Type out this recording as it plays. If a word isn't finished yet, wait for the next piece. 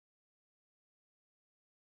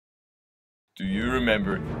Do you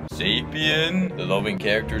remember Sapien, the loving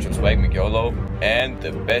characters of Swag McYolo, and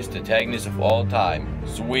the best antagonist of all time,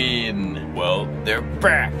 Sweden? Well, they're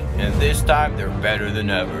back, and this time they're better than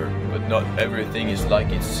ever. But not everything is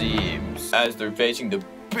like it seems, as they're facing the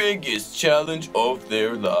biggest challenge of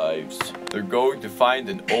their lives. They're going to find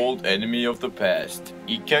an old enemy of the past,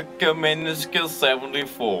 Ikaka Menneske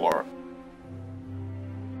 74.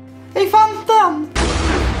 Jeg fant den!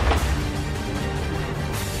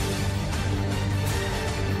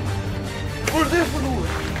 Hva det for noe?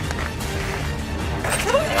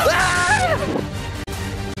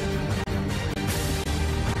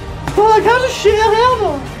 Hva er det som skjer her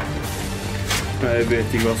da? Jeg vet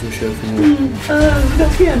ikke hva som skjer for noe.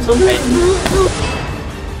 Ganske ensom.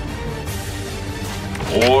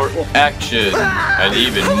 More action and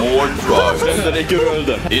even more drugs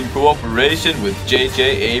in cooperation with J.J.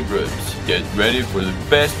 Abrams. Get ready for the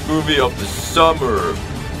best movie of the summer.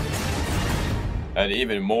 And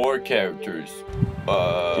even more characters.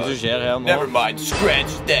 Never mind,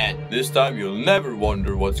 scratch that. This time you'll never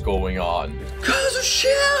wonder what's going on.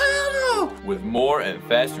 With more and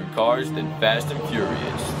faster cars than Fast and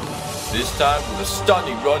Furious. This time with a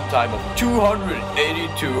stunning runtime of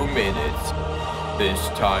 282 minutes. This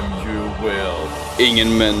time you will.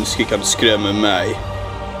 Ingen menneske kan skremme meg.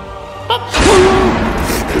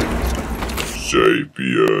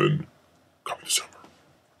 Sapien. Kom til